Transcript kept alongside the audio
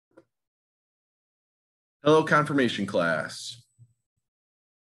Hello, confirmation class.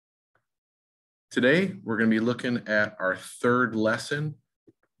 Today, we're going to be looking at our third lesson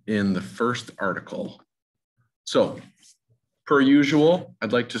in the first article. So, per usual,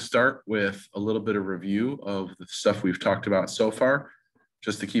 I'd like to start with a little bit of review of the stuff we've talked about so far,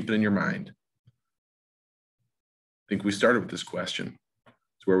 just to keep it in your mind. I think we started with this question.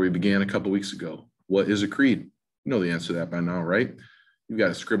 It's where we began a couple weeks ago. What is a creed? You know the answer to that by now, right? You've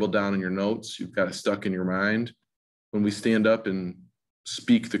got it scribbled down in your notes. You've got it stuck in your mind. When we stand up and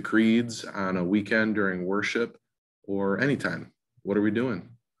speak the creeds on a weekend during worship or anytime, what are we doing?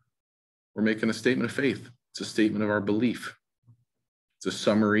 We're making a statement of faith. It's a statement of our belief. It's a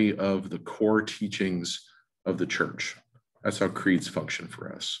summary of the core teachings of the church. That's how creeds function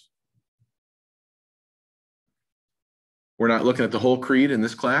for us. We're not looking at the whole creed in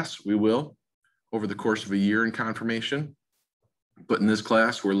this class. We will over the course of a year in confirmation. But in this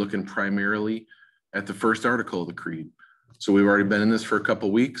class, we're looking primarily at the first article of the creed. So we've already been in this for a couple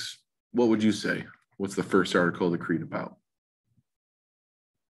weeks. What would you say? What's the first article of the creed about?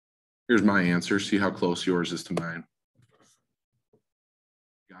 Here's my answer. See how close yours is to mine.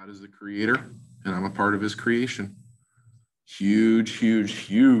 God is the creator, and I'm a part of his creation. Huge, huge,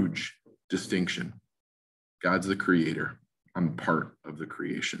 huge distinction. God's the creator. I'm a part of the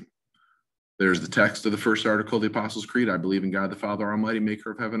creation. There's the text of the first article of the Apostles' Creed. I believe in God the Father Almighty, maker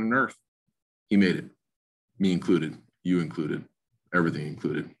of heaven and earth. He made it. Me included. You included. Everything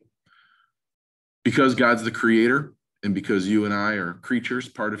included. Because God's the creator, and because you and I are creatures,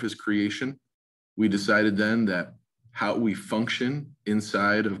 part of his creation, we decided then that how we function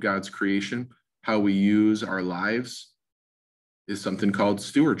inside of God's creation, how we use our lives, is something called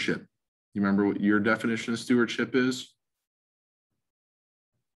stewardship. You remember what your definition of stewardship is?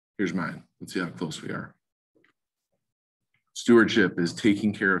 Here's mine. Let's see how close we are. Stewardship is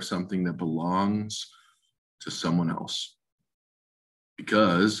taking care of something that belongs to someone else.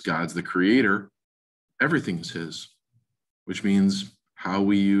 Because God's the creator, everything is his, which means how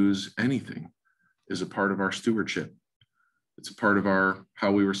we use anything is a part of our stewardship. It's a part of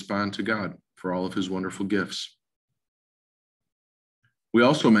how we respond to God for all of his wonderful gifts. We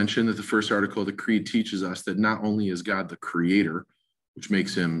also mentioned that the first article of the creed teaches us that not only is God the creator, which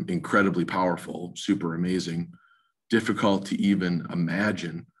makes him incredibly powerful, super amazing, difficult to even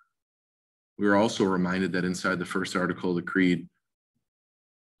imagine, we are also reminded that inside the first article of the creed,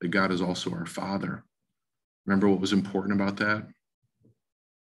 that God is also our Father. Remember what was important about that?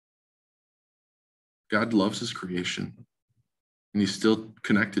 God loves his creation, and he's still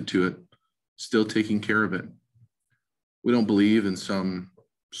connected to it, still taking care of it. We don't believe in some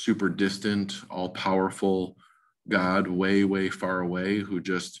super distant, all-powerful God way, way far away who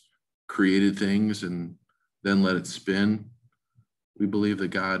just created things and then let it spin. We believe that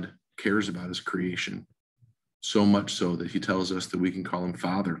God cares about his creation, so much so that he tells us that we can call him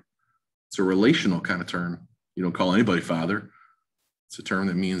Father. It's a relational kind of term. You don't call anybody Father. It's a term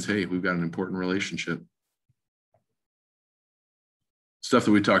that means, hey, we've got an important relationship. Stuff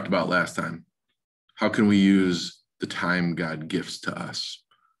that we talked about last time. How can we use the time God gifts to us?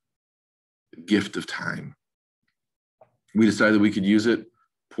 The gift of time. We decided we could use it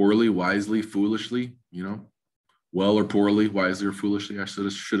poorly, wisely, foolishly, well or poorly, wisely or foolishly, I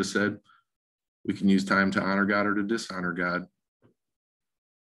should have said. We can use time to honor God or to dishonor God.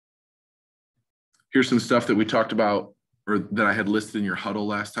 Here's some stuff that we talked about, or that I had listed in your huddle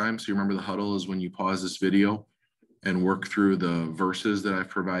last time. So you remember the huddle is when you pause this video and work through the verses that I've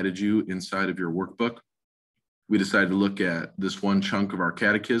provided you inside of your workbook. We decided to look at this one chunk of our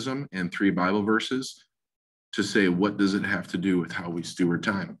catechism and 3 Bible verses to say, what does it have to do with how we steward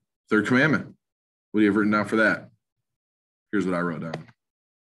time? Third commandment. What do you have written down for that? Here's what I wrote down.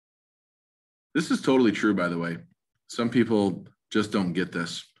 This is totally true, by the way. Some people just don't get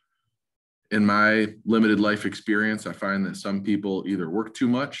this. In my limited life experience, I find that some people either work too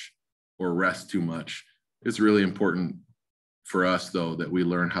much or rest too much. It's really important for us, though, that we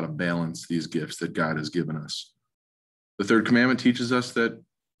learn how to balance these gifts that God has given us. The third commandment teaches us that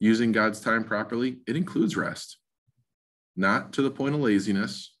using God's time properly, it includes rest. Not to the point of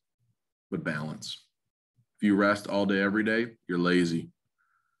laziness, but balance. If you rest all day, every day, you're lazy.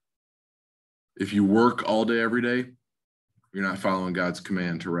 If you work all day, every day, you're not following God's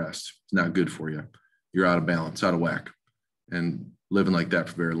command to rest. It's not good for you. You're out of balance, out of whack. And living like that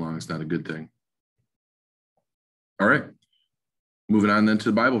for very long is not a good thing. All right. Moving on then to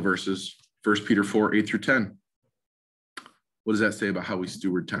the Bible verses. 1 Peter 4, 8 through 10. What does that say about how we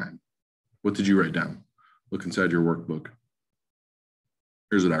steward time? What did you write down? Look inside your workbook.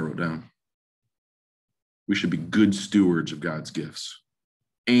 Here's what I wrote down. We should be good stewards of God's gifts.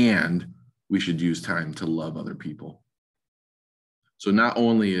 And we should use time to love other people. So not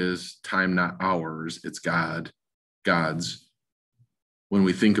only is time not ours, it's God's. When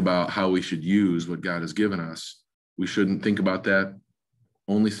we think about how we should use what God has given us, we shouldn't think about that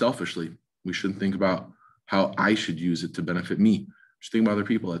only selfishly. We shouldn't think about how I should use it to benefit me. Just think about other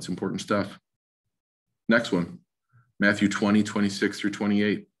people. That's important stuff. Next one, Matthew 20, 26 through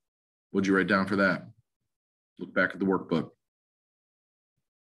 28. What'd you write down for that? Look back at the workbook.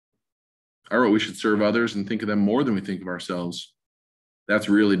 I wrote we should serve others and think of them more than we think of ourselves. That's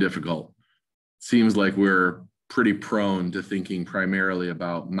really difficult. Seems like we're pretty prone to thinking primarily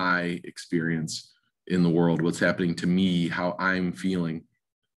about my experience in the world, what's happening to me, how I'm feeling.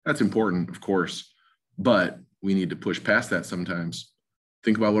 That's important, of course, but we need to push past that sometimes.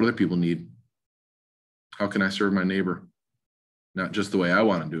 Think about what other people need. How can I serve my neighbor? Not just the way I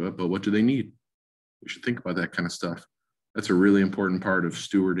want to do it, but what do they need? We should think about that kind of stuff. That's a really important part of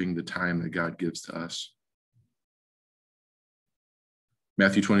stewarding the time that God gives to us.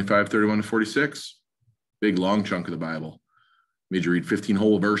 Matthew 25, 31 to 46. Big, long chunk of the Bible. Made you read 15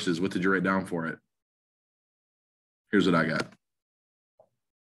 whole verses. What did you write down for it? Here's what I got.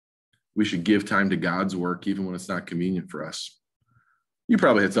 We should give time to God's work even when it's not convenient for us. You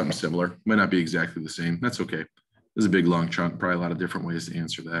probably had something similar. Might not be exactly the same. That's okay. There's a big, long chunk. Probably a lot of different ways to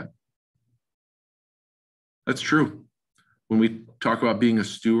answer that. That's true. When we talk about being a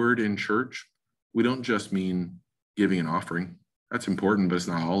steward in church, we don't just mean giving an offering. That's important, but it's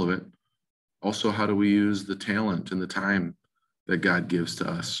not all of it. Also, how do we use the talent and the time that God gives to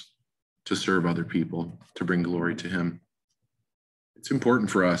us to serve other people, to bring glory to Him? It's important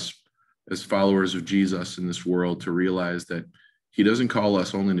for us as followers of Jesus in this world to realize that He doesn't call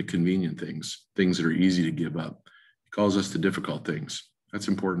us only to convenient things, things that are easy to give up. He calls us to difficult things. That's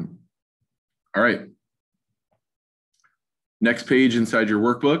important. All right. Next page inside your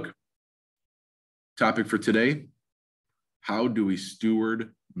workbook. Topic for today: how do we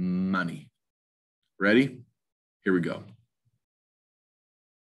steward money? Ready? Here we go.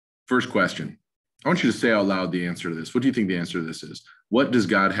 First question. I want you to say out loud the answer to this. What do you think the answer to this is? What does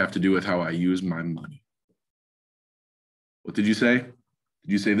God have to do with how I use my money? What did you say? Did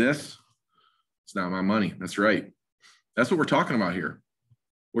you say this? It's not my money. That's right. That's what we're talking about here.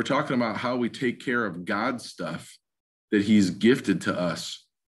 We're talking about how we take care of God's stuff that He's gifted to us.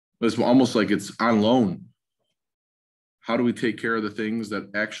 It's almost like it's on loan. How do we take care of the things that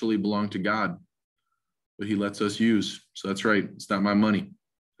actually belong to God, but He lets us use? So that's right. It's not my money.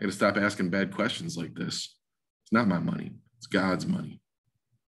 I got to stop asking bad questions like this. It's not my money. It's God's money.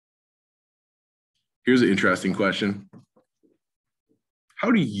 Here's an interesting question.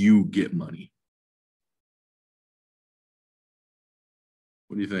 How do you get money?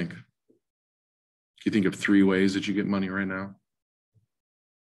 What do you think? Can you think of 3 ways that you get money right now?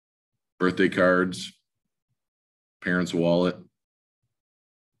 Birthday cards, parents' wallet.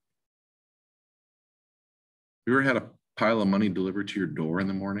 You ever had a pile of money delivered to your door in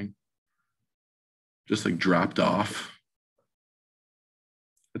the morning? Just like dropped off?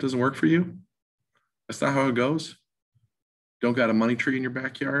 That doesn't work for you? That's not how it goes? Don't got a money tree in your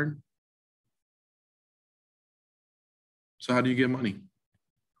backyard? So how do you get money?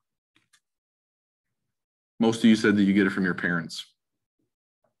 Most of you said that you get it from your parents.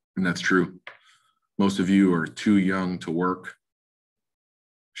 And that's true. Most of you are too young to work.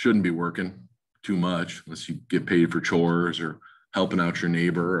 Shouldn't be working too much unless you get paid for chores or helping out your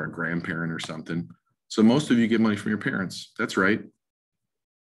neighbor or a grandparent or something. So most of you get money from your parents. That's right.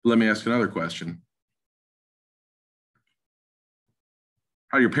 Let me ask another question.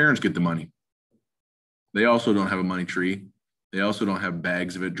 How do your parents get the money? They also don't have a money tree. They also don't have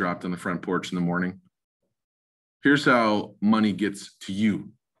bags of it dropped on the front porch in the morning. Here's how money gets to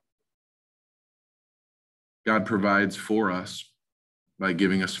you. God provides for us by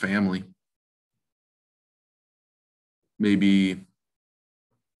giving us family. Maybe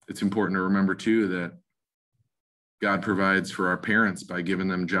it's important to remember too that God provides for our parents by giving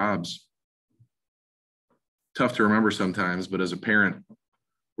them jobs. Tough to remember sometimes, but as a parent,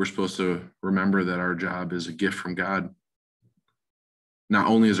 we're supposed to remember that our job is a gift from God. Not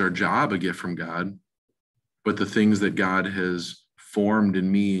only is our job a gift from God, but the things that God has formed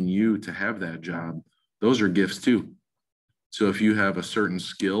in me and you to have that job, those are gifts too. So if you have a certain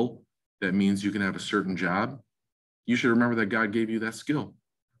skill, that means you can have a certain job. You should remember that God gave you that skill.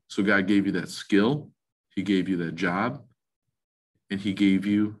 So God gave you that skill, He gave you that job, and He gave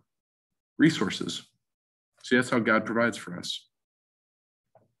you resources. See, that's how God provides for us.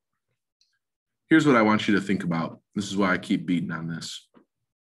 Here's what I want you to think about. This is why I keep beating on this.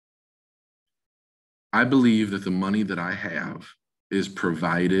 I believe that the money that I have is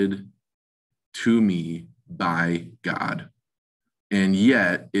provided to me by God. And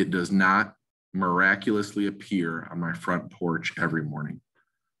yet it does not miraculously appear on my front porch every morning.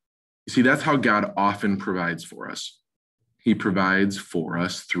 You see, that's how God often provides for us. He provides for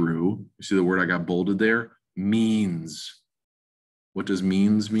us through, you see the word I got bolded there? Means. What does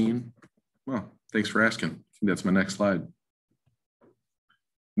means mean? Well, thanks for asking. I think that's my next slide.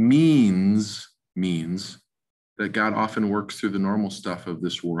 Means that God often works through the normal stuff of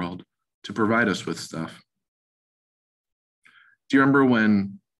this world to provide us with stuff. Do you remember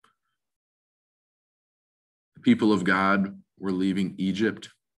when the people of God were leaving Egypt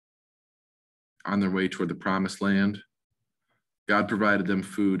on their way toward the promised land? God provided them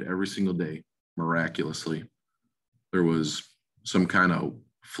food every single day, miraculously. There was some kind of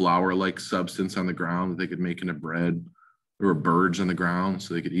flour-like substance on the ground that they could make into bread. There were birds on the ground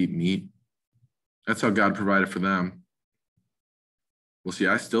so they could eat meat. That's how God provided for them. Well, see,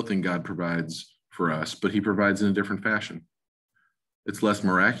 I still think God provides for us, but he provides in a different fashion. It's less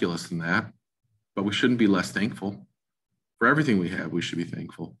miraculous than that, but we shouldn't be less thankful. For everything we have, we should be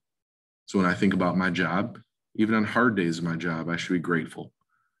thankful. So when I think about my job, even on hard days of my job, I should be grateful.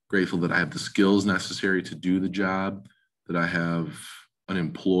 Grateful that I have the skills necessary to do the job, that I have an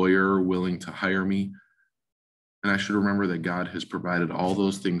employer willing to hire me. And I should remember that God has provided all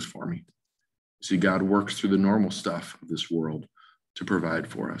those things for me. See, God works through the normal stuff of this world to provide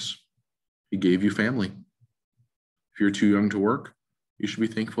for us. He gave you family. If you're too young to work, you should be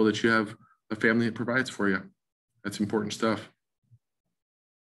thankful that you have a family that provides for you. That's important stuff.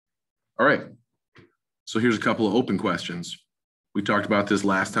 All right. So here's a couple of open questions. We talked about this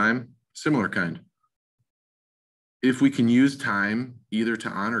last time, similar kind. If we can use time either to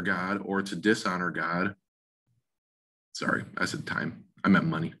honor God or to dishonor God, sorry, I said time, I meant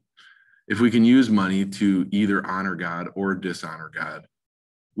money. If we can use money to either honor God or dishonor God,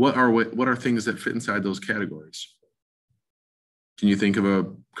 what are things that fit inside those categories? Can you think of a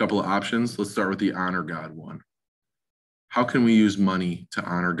couple of options? Let's start with the honor God one. How can we use money to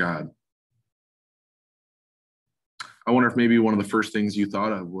honor God? I wonder if maybe one of the first things you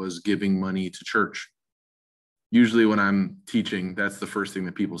thought of was giving money to church. Usually when I'm teaching, that's the first thing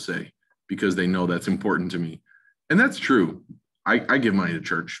that people say because they know that's important to me. And that's true. I give money to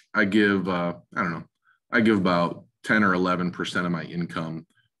church. I give, I give about 10 or 11% of my income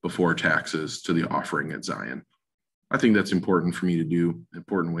before taxes to the offering at Zion. I think that's important for me to do, an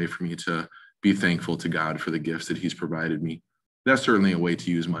important way for me to be thankful to God for the gifts that he's provided me. That's certainly a way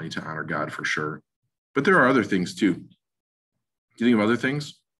to use money to honor God for sure. But there are other things too. Do you think of other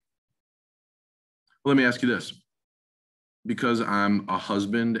things? Well, let me ask you this. Because I'm a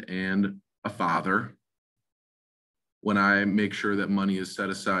husband and a father, when I make sure that money is set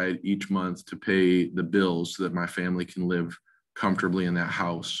aside each month to pay the bills so that my family can live comfortably in that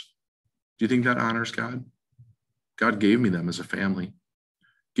house, do you think that honors God? God gave me them as a family,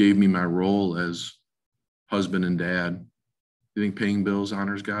 gave me my role as husband and dad. Do you think paying bills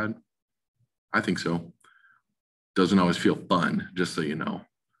honors God? I think so. Doesn't always feel fun, just so you know.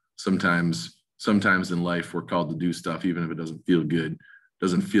 Sometimes in life, we're called to do stuff, even if it doesn't feel good. It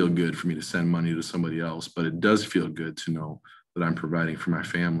doesn't feel good for me to send money to somebody else, but it does feel good to know that I'm providing for my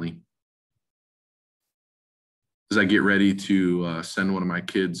family. As I get ready to send one of my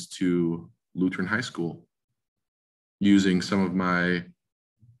kids to Lutheran high school, using some of my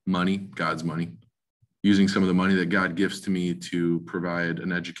money, God's money, using some of the money that God gives to me to provide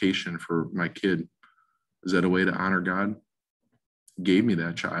an education for my kid, is that a way to honor God? He gave me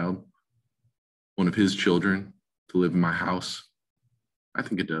that child, one of his children, to live in my house. I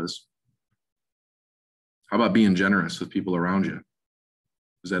think it does. How about being generous with people around you?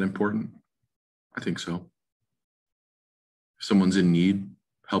 Is that important? I think so. If someone's in need,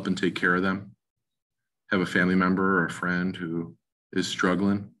 help and take care of them. Have a family member or a friend who is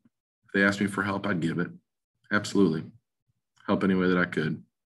struggling. If they ask me for help, I'd give it. Absolutely. Help any way that I could.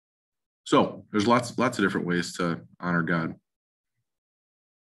 So there's lots of different ways to honor God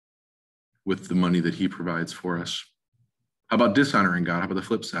with the money that he provides for us. How about dishonoring God? How about the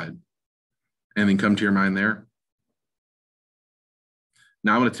flip side? Anything come to your mind there?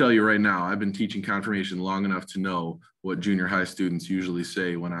 Now, I'm going to tell you right now, I've been teaching confirmation long enough to know what junior high students usually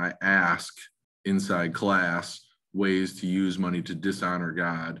say when I ask inside class ways to use money to dishonor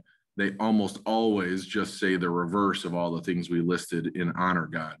God. They almost always just say the reverse of all the things we listed in honor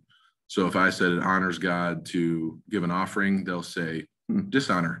God. So if I said it honors God to give an offering, they'll say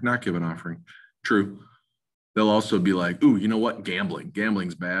dishonor, not give an offering. True. They'll also be like, ooh, you know what?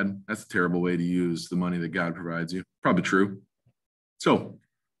 Gambling's bad. That's a terrible way to use the money that God provides you. Probably true. So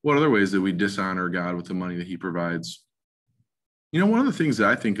what other ways that we dishonor God with the money that he provides? One of the things that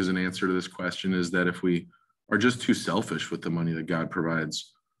I think is an answer to this question is that if we are just too selfish with the money that God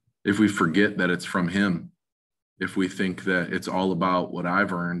provides, if we forget that it's from Him, if we think that it's all about what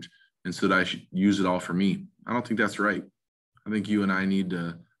I've earned and so that I should use it all for me, I don't think that's right. I think you and I need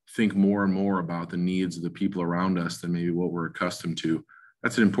to think more and more about the needs of the people around us than maybe what we're accustomed to.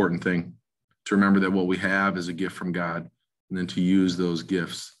 That's an important thing, to remember that what we have is a gift from God, and then to use those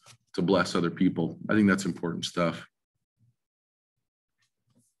gifts to bless other people. I think that's important stuff.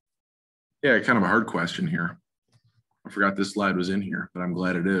 Yeah, kind of a hard question here. I forgot this slide was in here, but I'm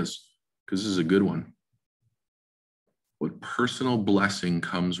glad it is, because this is a good one. What personal blessing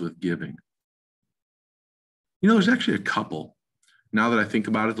comes with giving? There's actually a couple. Now that I think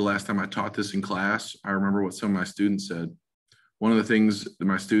about it, the last time I taught this in class, I remember what some of my students said. One of the things that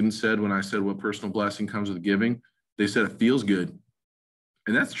my students said when I said what personal blessing comes with giving, they said it feels good.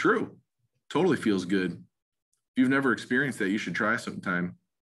 And that's true. Totally feels good. If you've never experienced that, you should try sometime.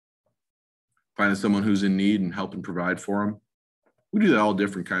 Finding someone who's in need and helping provide for them. We do that all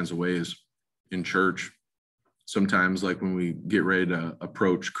different kinds of ways in church. Sometimes, like when we get ready to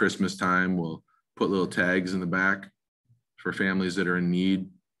approach Christmas time, we'll put little tags in the back for families that are in need,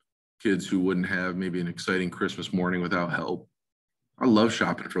 kids who wouldn't have maybe an exciting Christmas morning without help. I love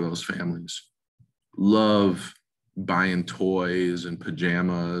shopping for those families. Love buying toys and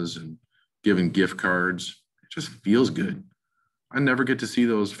pajamas and giving gift cards. It just feels good. I never get to see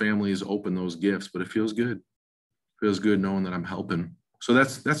those families open those gifts, but it feels good. It feels good knowing that I'm helping. So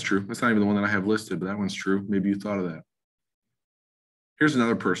that's true. That's not even the one that I have listed, but that one's true. Maybe you thought of that. Here's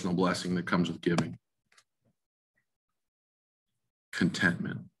another personal blessing that comes with giving.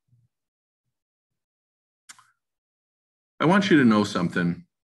 Contentment. I want you to know something.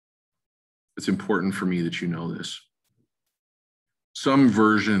 It's important for me that you know this. Some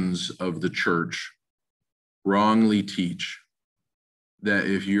versions of the church wrongly teach that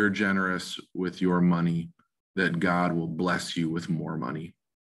if you're generous with your money, that God will bless you with more money.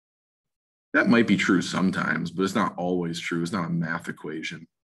 That might be true sometimes, but it's not always true. It's not a math equation.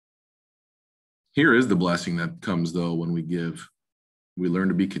 Here is the blessing that comes, though, when we give. We learn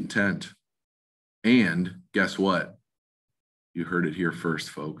to be content. And guess what? You heard it here first,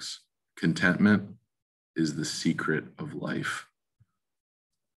 folks. Contentment is the secret of life.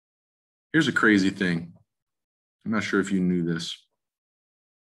 Here's a crazy thing. I'm not sure if you knew this.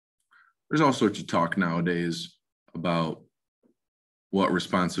 There's all sorts of talk nowadays about what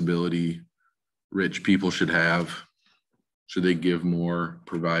responsibility rich people should have. Should they give more,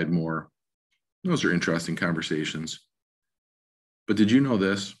 provide more? Those are interesting conversations. But did you know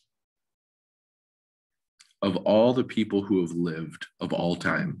this? Of all the people who have lived of all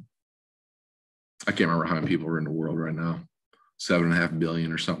time, I can't remember how many people are in the world right now, 7.5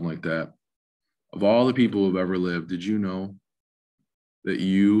 billion or something like that. Of all the people who have ever lived, did you know that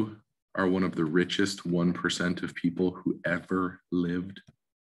you are one of the richest 1% of people who ever lived?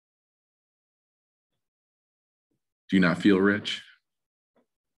 Do you not feel rich?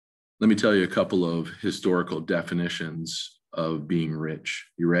 Let me tell you a couple of historical definitions of being rich.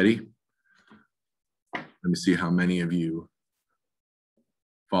 You ready? Let me see how many of you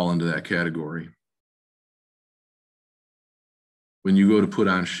fall into that category. When you go to put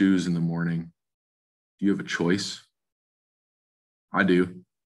on shoes in the morning, do you have a choice? I do.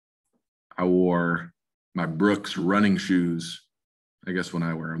 I wore my Brooks running shoes. I guess when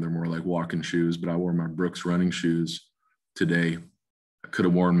I wear them, they're more like walking shoes, but I wore my Brooks running shoes today. I could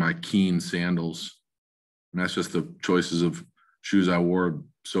have worn my Keen sandals. And that's just the choices of shoes I wore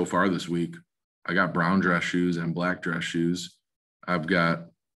so far this week. I got brown dress shoes and black dress shoes. I've got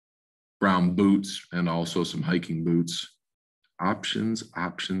brown boots and also some hiking boots. Options,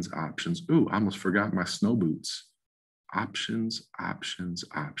 options, options. Ooh, I almost forgot my snow boots. Options, options,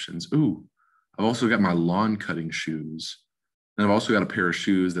 options. Ooh, I've also got my lawn cutting shoes. And I've also got a pair of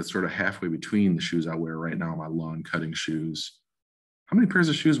shoes that's sort of halfway between the shoes I wear right now, my lawn cutting shoes. How many pairs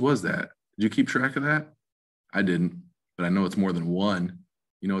of shoes was that? Did you keep track of that? I didn't, but I know it's more than one.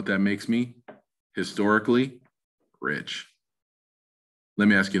 You know what that makes me? Historically, rich. Let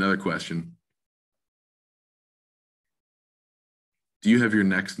me ask you another question. Do you have your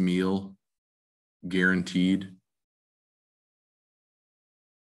next meal guaranteed?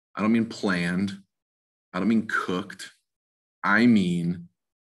 I don't mean planned. I don't mean cooked. I mean,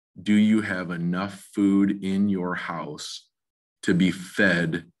 do you have enough food in your house to be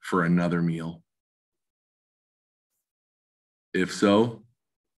fed for another meal? If so,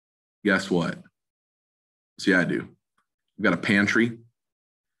 guess what? See, I do. I've got a pantry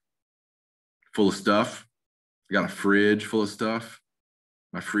full of stuff. I got a fridge full of stuff.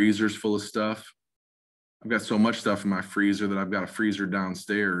 My freezer's full of stuff. I've got so much stuff in my freezer that I've got a freezer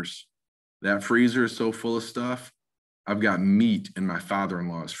downstairs. That freezer is so full of stuff. I've got meat in my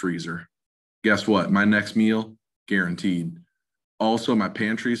father-in-law's freezer. Guess what? My next meal, guaranteed. Also, my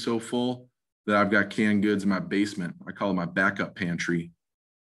pantry is so full that I've got canned goods in my basement. I call it my backup pantry.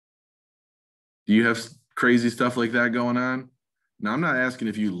 Do you have crazy stuff like that going on? Now, I'm not asking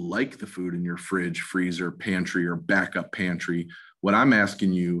if you like the food in your fridge, freezer, pantry, or backup pantry. What I'm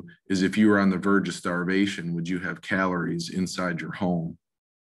asking you is if you were on the verge of starvation, would you have calories inside your home?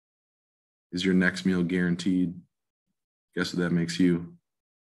 Is your next meal guaranteed? Guess what that makes you?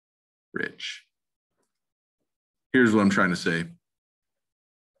 Rich. Here's what I'm trying to say.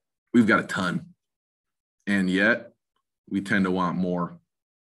 We've got a ton, and yet we tend to want more.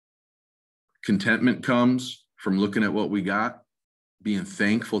 Contentment comes from looking at what we got, being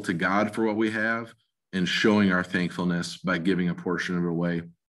thankful to God for what we have, and showing our thankfulness by giving a portion of it away.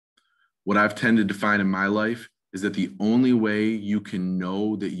 What I've tended to find in my life is that the only way you can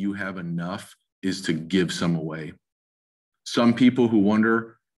know that you have enough is to give some away. Some people who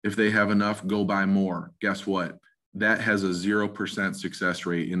wonder if they have enough go buy more. Guess what? That has a 0% success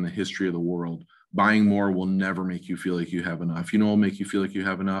rate in the history of the world. Buying more will never make you feel like you have enough. You know what will make you feel like you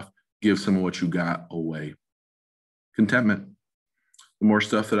have enough? Give some of what you got away. Contentment. The more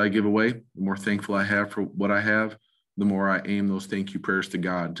stuff that I give away, the more thankful I have for what I have, the more I aim those thank you prayers to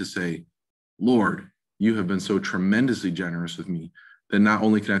God to say, Lord, you have been so tremendously generous with me that not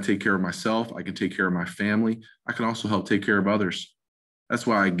only can I take care of myself, I can take care of my family, I can also help take care of others. That's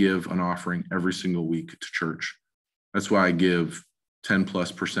why I give an offering every single week to church. That's why I give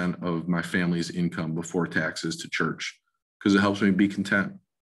 10+% of my family's income before taxes to church, because it helps me be content.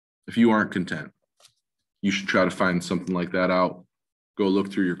 If you aren't content, you should try to find something like that out. Go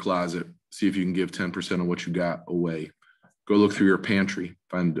look through your closet, see if you can give 10% of what you got away. Go look through your pantry,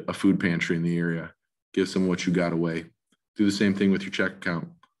 find a food pantry in the area, give some of what you got away. Do the same thing with your check account.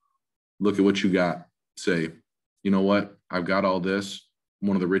 Look at what you got. Say, you know what? I've got all this. I'm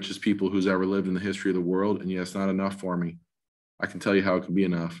one of the richest people who's ever lived in the history of the world, and yeah, it's not enough for me. I can tell you how it could be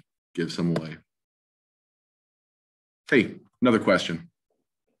enough. Give some away. Hey, another question.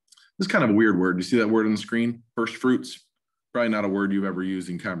 This is kind of a weird word. You see that word on the screen? First fruits. Probably not a word you've ever used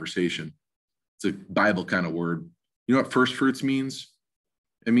in conversation. It's a Bible kind of word. You know what first fruits means?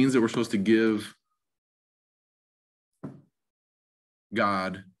 It means that we're supposed to give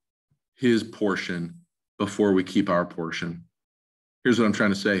God his portion before we keep our portion. Here's what I'm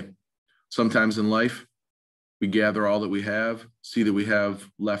trying to say. Sometimes in life, we gather all that we have, see that we have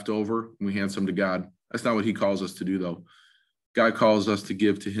left over, and we hand some to God. That's not what he calls us to do, though. God calls us to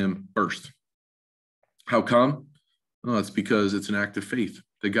give to him first. How come? Well, it's because it's an act of faith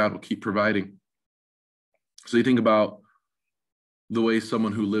that God will keep providing. So you think about the way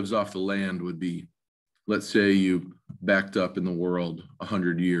someone who lives off the land would be. Let's say you backed up in the world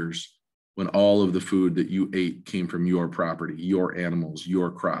 100 years when all of the food that you ate came from your property, your animals,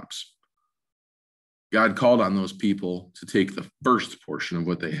 your crops. God called on those people to take the first portion of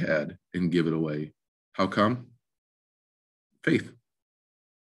what they had and give it away. How come? Faith.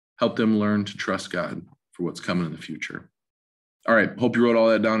 Help them learn to trust God for what's coming in the future. All right, hope you wrote all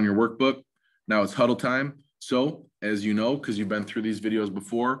that down in your workbook. Now it's huddle time. So as you know, because you've been through these videos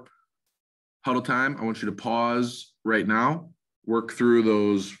before, huddle time, I want you to pause right now, work through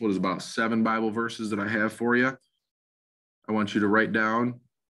those, about 7 Bible verses that I have for you. I want you to write down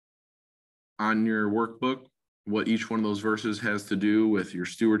on your workbook what each one of those verses has to do with your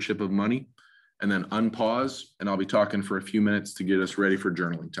stewardship of money, and then unpause, and I'll be talking for a few minutes to get us ready for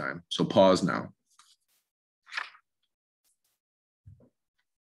journaling time. So pause now.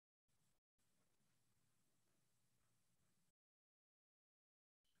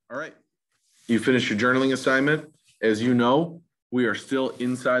 All right, you finished your journaling assignment. As you know, we are still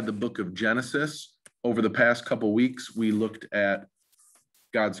inside the book of Genesis. Over the past couple weeks, we looked at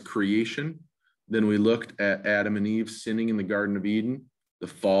God's creation. Then we looked at Adam and Eve sinning in the Garden of Eden, the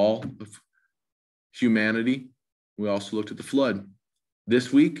fall of humanity. We also looked at the flood.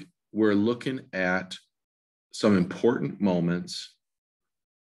 This week, we're looking at some important moments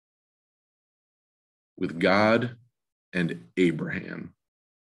with God and Abraham.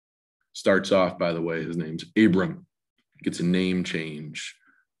 Starts off, by the way, his name's Abram. Gets a name change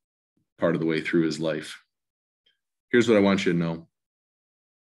part of the way through his life. Here's what I want you to know.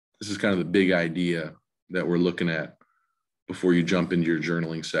 This is kind of the big idea that we're looking at before you jump into your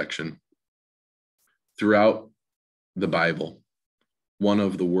journaling section. Throughout the Bible, one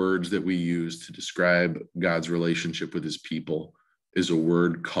of the words that we use to describe God's relationship with his people is a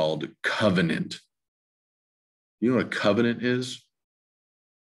word called covenant. You know what a covenant is?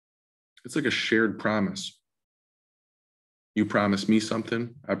 It's like a shared promise. You promise me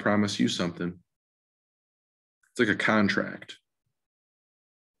something, I promise you something. It's like a contract.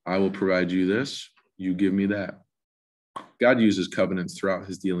 I will provide you this, you give me that. God uses covenants throughout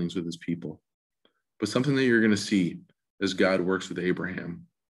his dealings with his people. But something that you're going to see as God works with Abraham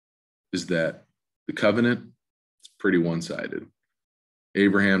is that the covenant is pretty one-sided.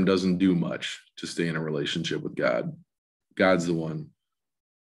 Abraham doesn't do much to stay in a relationship with God. God's the one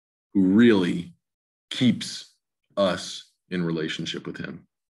who really keeps us in relationship with him.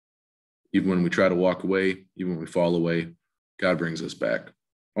 Even when we try to walk away, even when we fall away, God brings us back.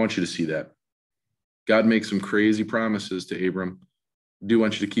 I want you to see that. God makes some crazy promises to Abram. I do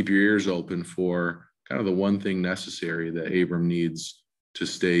want you to keep your ears open for kind of the one thing necessary that Abram needs to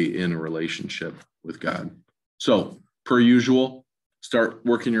stay in a relationship with God. So, per usual, start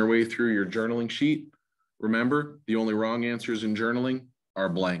working your way through your journaling sheet. Remember, the only wrong answers in journaling are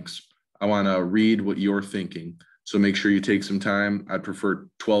blanks. I want to read what you're thinking. So make sure you take some time. I'd prefer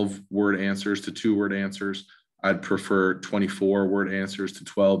 12-word answers to 2-word answers. I'd prefer 24-word answers to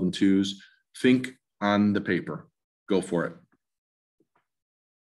 12 and 2s. Think on the paper. Go for it.